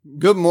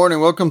Good morning.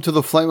 Welcome to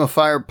the Flame of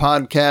Fire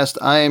podcast.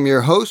 I am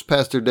your host,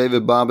 Pastor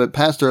David Bobbitt,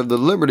 pastor of the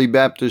Liberty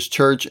Baptist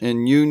Church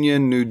in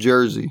Union, New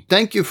Jersey.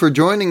 Thank you for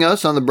joining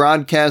us on the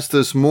broadcast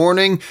this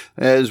morning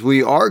as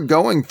we are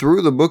going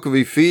through the book of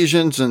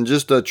Ephesians and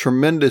just a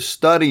tremendous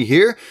study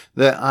here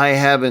that I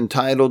have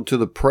entitled To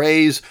the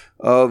Praise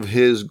of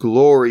His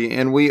Glory.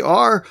 And we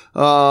are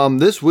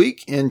this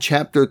week in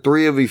chapter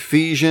 3 of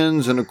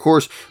Ephesians. And of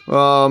course,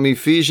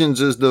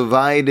 Ephesians is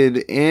divided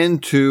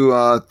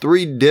into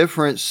three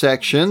different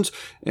sections.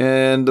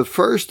 And the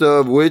first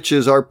of which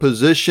is our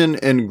position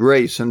and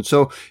grace. And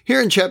so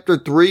here in chapter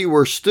 3,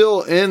 we're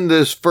still in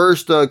this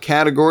first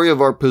category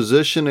of our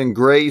position and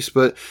grace.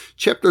 But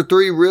chapter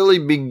 3 really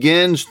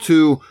begins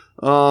to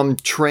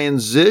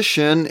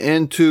transition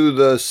into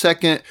the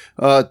second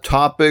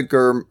topic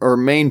or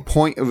main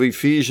point of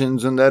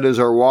Ephesians, and that is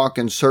our walk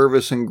in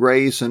service and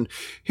grace. And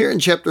here in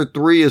chapter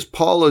 3, as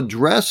Paul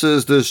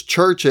addresses this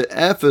church at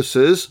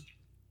Ephesus,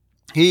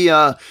 he's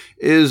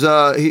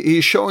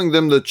showing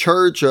them the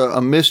church,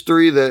 a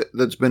mystery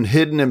that's been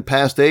hidden in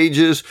past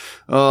ages.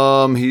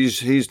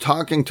 He's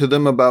talking to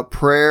them about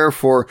prayer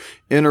for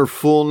inner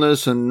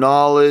fullness and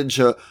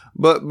knowledge.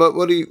 But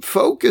what he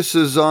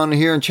focuses on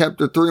here in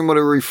chapter 3 and what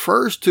he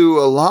refers to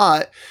a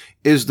lot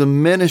is the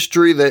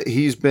ministry that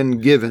he's been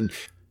given.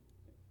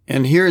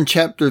 And here in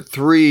chapter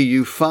 3,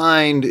 you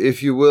find,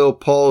 if you will,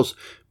 Paul's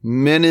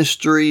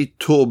ministry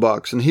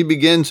toolbox. And he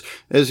begins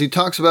as he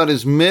talks about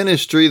his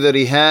ministry that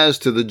he has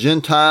to the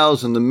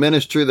Gentiles and the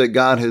ministry that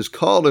God has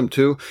called him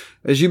to.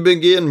 As you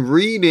begin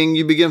reading,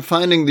 you begin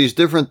finding these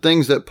different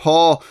things that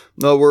Paul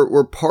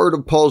were part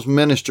of Paul's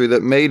ministry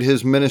that made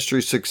his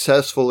ministry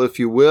successful, if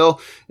you will.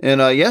 And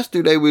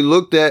yesterday we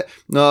looked at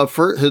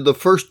the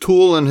first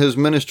tool in his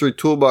ministry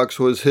toolbox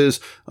was his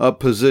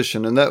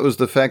position. And that was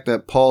the fact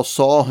that Paul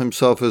saw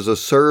himself as a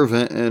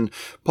servant. And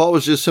Paul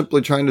was just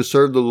simply trying to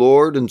serve the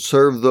Lord and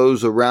serve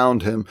those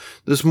around him.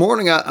 This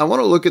morning, I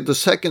want to look at the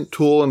second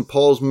tool in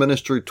Paul's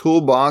ministry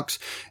toolbox,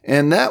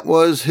 and that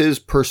was his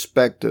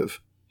perspective.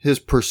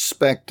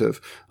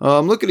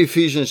 Look at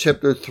Ephesians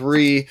chapter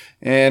 3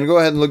 and go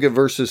ahead and look at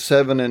verses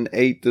 7 and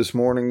 8 this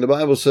morning. The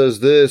Bible says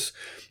this,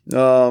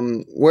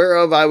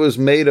 whereof I was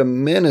made a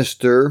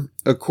minister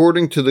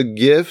according to the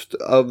gift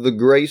of the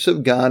grace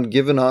of God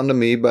given unto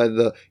me by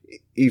the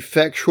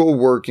effectual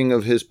working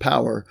of his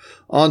power.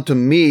 Unto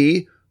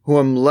me, who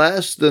am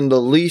less than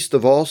the least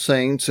of all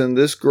saints in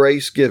this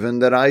grace given,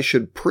 that I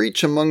should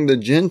preach among the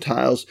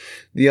Gentiles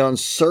the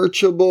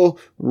unsearchable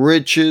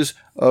riches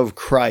of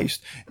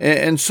Christ.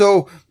 And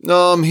so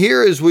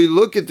here as we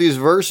look at these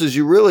verses,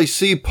 you really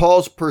see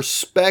Paul's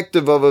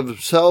perspective of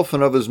himself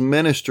and of his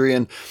ministry.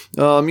 And,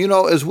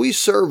 as we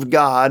serve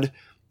God,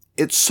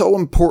 it's so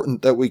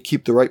important that we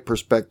keep the right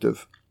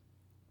perspective.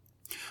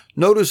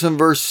 Notice in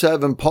verse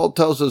 7, Paul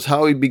tells us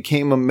how he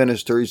became a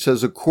minister. He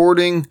says,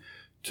 according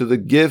to the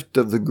gift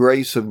of the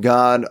grace of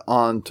God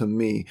unto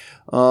me.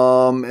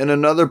 In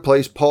another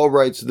place, Paul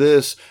writes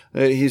this.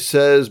 He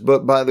says,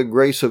 but by the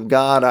grace of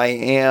God, I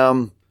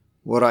am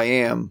what I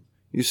am.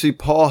 You see,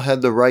 Paul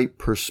had the right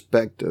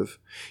perspective.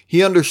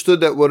 He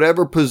understood that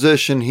whatever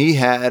position he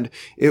had,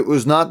 it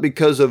was not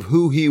because of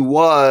who he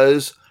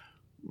was,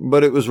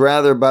 but it was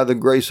rather by the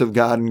grace of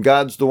God. And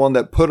God's the one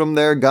that put him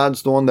there.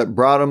 God's the one that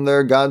brought him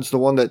there. God's the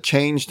one that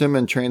changed him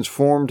and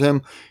transformed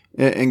him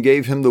and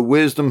gave him the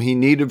wisdom he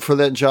needed for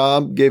that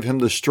job, gave him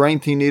the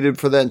strength he needed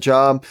for that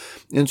job.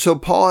 And so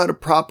Paul had a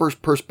proper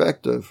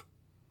perspective.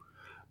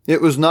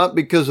 It was not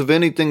because of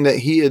anything that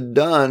he had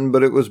done,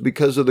 but it was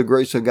because of the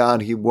grace of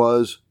God he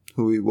was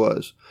who he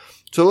was.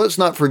 So let's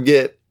not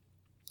forget,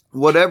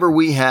 whatever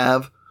we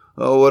have,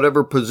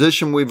 whatever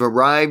position we've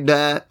arrived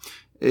at,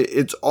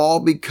 it's all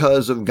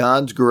because of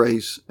God's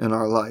grace in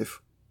our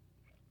life.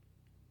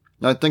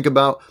 I think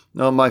about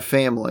my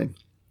family.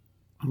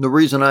 The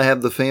reason I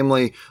have the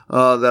family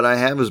that I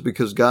have is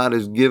because God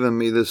has given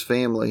me this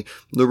family.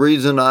 The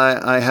reason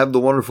I have the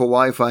wonderful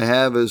wife I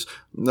have is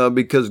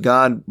because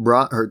God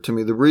brought her to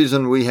me. The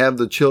reason we have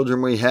the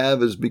children we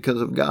have is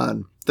because of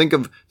God. Think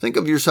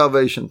of your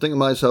salvation. Think of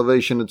my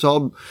salvation.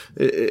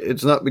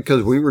 It's not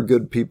because we were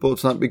good people.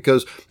 It's not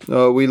because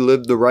we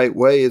lived the right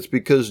way. It's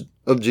because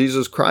of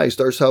Jesus Christ.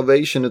 Our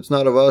salvation, it's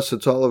not of us,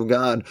 it's all of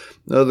God.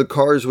 The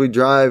cars we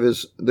drive,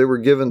 they were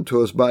given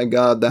to us by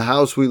God. The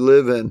house we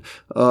live in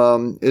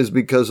is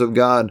because of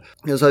God.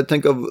 As I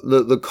think of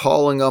the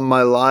calling on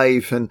my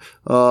life and,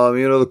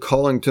 the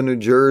calling to New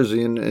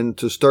Jersey and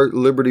to start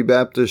Liberty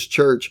Baptist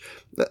Church,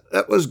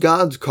 that was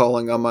God's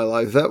calling on my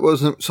life. That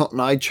wasn't something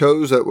I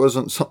chose. That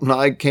wasn't something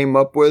I came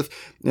up with.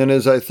 And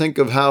as I think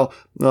of how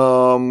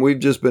we've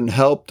just been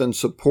helped and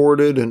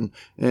supported and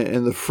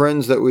the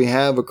friends that we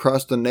have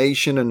across the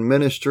nation and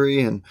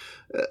ministry, and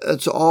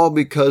it's all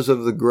because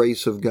of the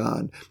grace of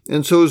God.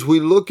 And so as we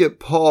look at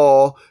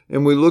Paul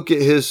and we look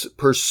at his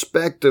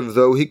perspective,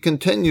 though, he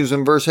continues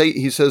in verse 8,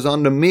 he says,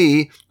 unto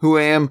me, who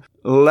am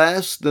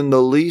less than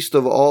the least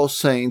of all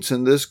saints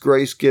in this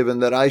grace given,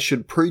 that I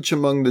should preach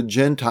among the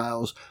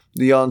Gentiles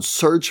the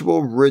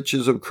unsearchable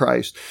riches of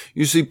Christ.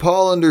 You see,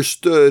 Paul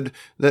understood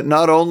that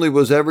not only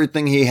was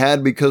everything he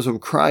had because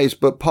of Christ,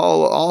 but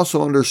Paul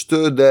also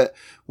understood that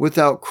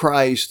without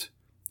Christ,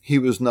 he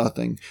was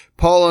nothing.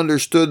 Paul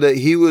understood that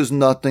he was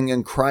nothing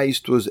and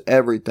Christ was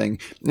everything.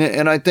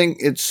 And I think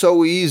it's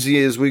so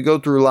easy as we go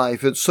through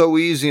life. It's so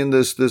easy in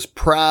this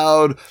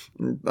proud,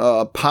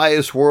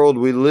 pious world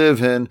we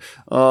live in,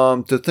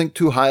 to think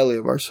too highly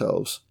of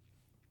ourselves.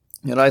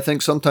 And I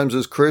think sometimes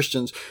as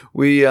Christians,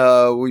 we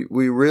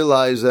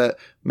realize that,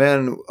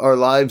 man, our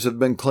lives have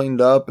been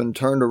cleaned up and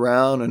turned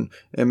around,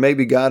 and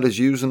maybe God is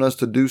using us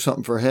to do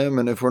something for Him.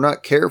 And if we're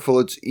not careful,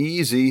 it's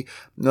easy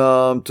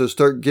to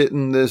start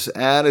getting this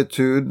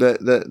attitude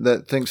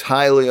that thinks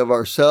highly of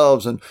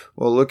ourselves. And,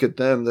 well, look at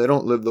them. They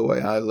don't live the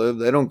way I live.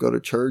 They don't go to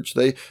church.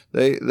 They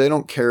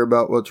don't care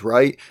about what's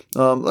right.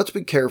 Let's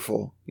be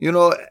careful. You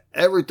know,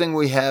 everything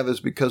we have is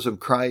because of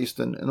Christ,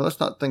 and let's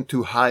not think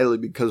too highly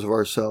because of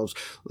ourselves.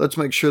 Let's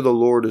make sure the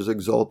Lord is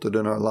exalted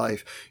in our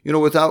life. You know,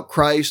 without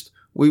Christ,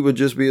 we would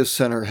just be a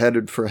sinner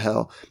headed for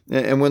hell.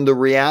 And when the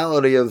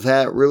reality of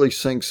that really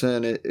sinks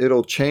in,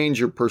 it'll change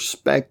your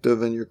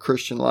perspective in your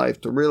Christian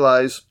life to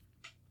realize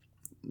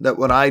that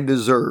what I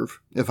deserve,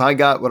 if I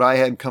got what I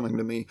had coming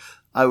to me,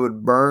 I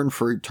would burn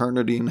for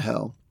eternity in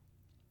hell.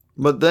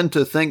 But then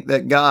to think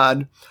that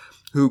God,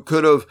 who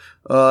could have,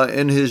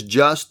 in His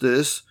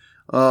justice,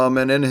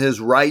 and in His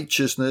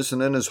righteousness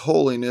and in His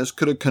holiness,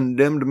 could have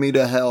condemned me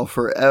to hell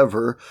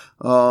forever,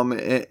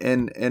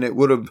 and it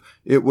would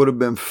have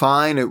been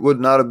fine. It would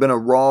not have been a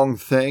wrong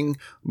thing.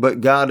 But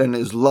God, in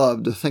His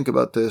love, to think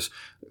about this,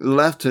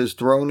 left His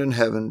throne in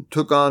heaven,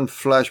 took on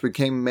flesh,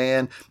 became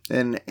man,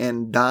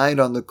 and died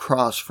on the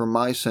cross for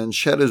my sins,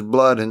 shed His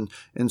blood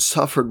and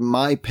suffered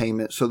my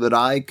payment so that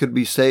I could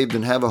be saved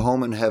and have a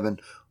home in heaven.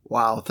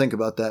 Wow, think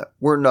about that.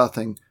 We're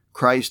nothing.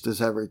 Christ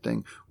is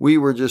everything. We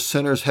were just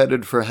sinners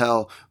headed for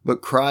hell,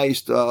 but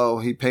Christ,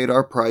 He paid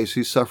our price.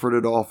 He suffered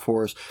it all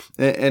for us.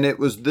 And it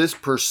was this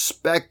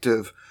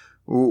perspective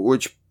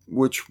with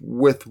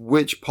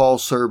which Paul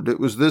served. It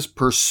was this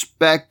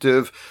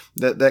perspective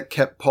that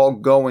kept Paul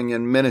going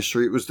in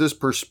ministry. It was this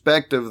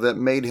perspective that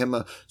made him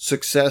a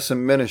success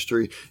in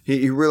ministry.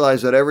 He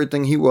realized that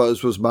everything he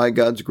was by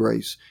God's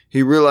grace.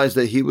 He realized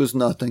that he was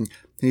nothing.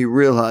 He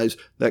realized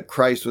that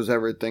Christ was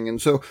everything.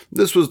 And so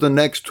this was the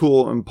next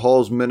tool in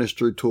Paul's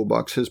ministry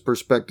toolbox, his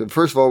perspective.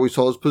 First of all, we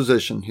saw his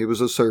position. He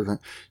was a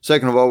servant.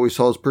 Second of all, we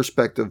saw his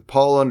perspective.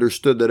 Paul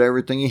understood that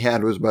everything he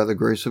had was by the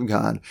grace of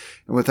God.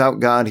 And without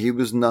God, he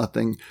was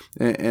nothing.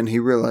 And he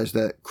realized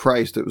that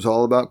Christ, it was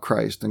all about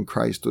Christ, and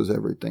Christ was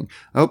everything.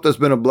 I hope that's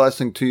been a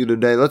blessing to you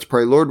today. Let's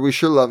pray. Lord, we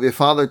sure love you.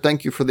 Father,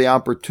 thank you for the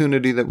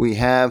opportunity that we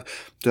have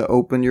to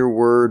open your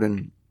word,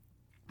 and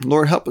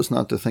Lord, help us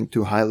not to think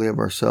too highly of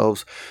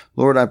ourselves.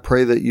 Lord, I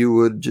pray that you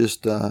would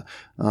just help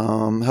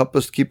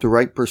us to keep the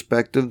right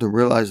perspective, to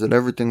realize that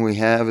everything we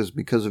have is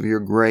because of your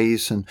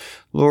grace. And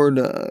Lord,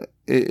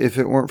 if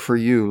it weren't for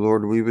you,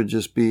 Lord, we would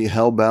just be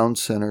hell-bound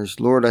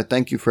sinners. Lord, I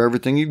thank you for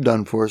everything you've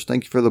done for us.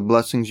 Thank you for the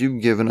blessings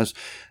you've given us.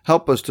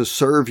 Help us to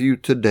serve you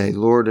today,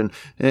 Lord,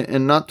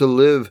 and not to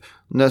live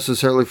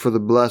necessarily for the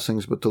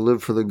blessings, but to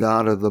live for the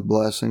God of the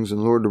blessings.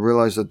 And Lord, to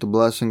realize that the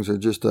blessings are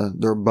just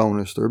they're a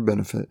bonus, they're a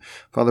benefit.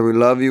 Father, we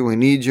love you. We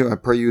need you. I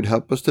pray you'd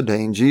help us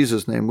today. In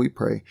Jesus' name we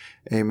pray.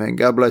 Amen.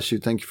 God bless you.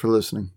 Thank you for listening.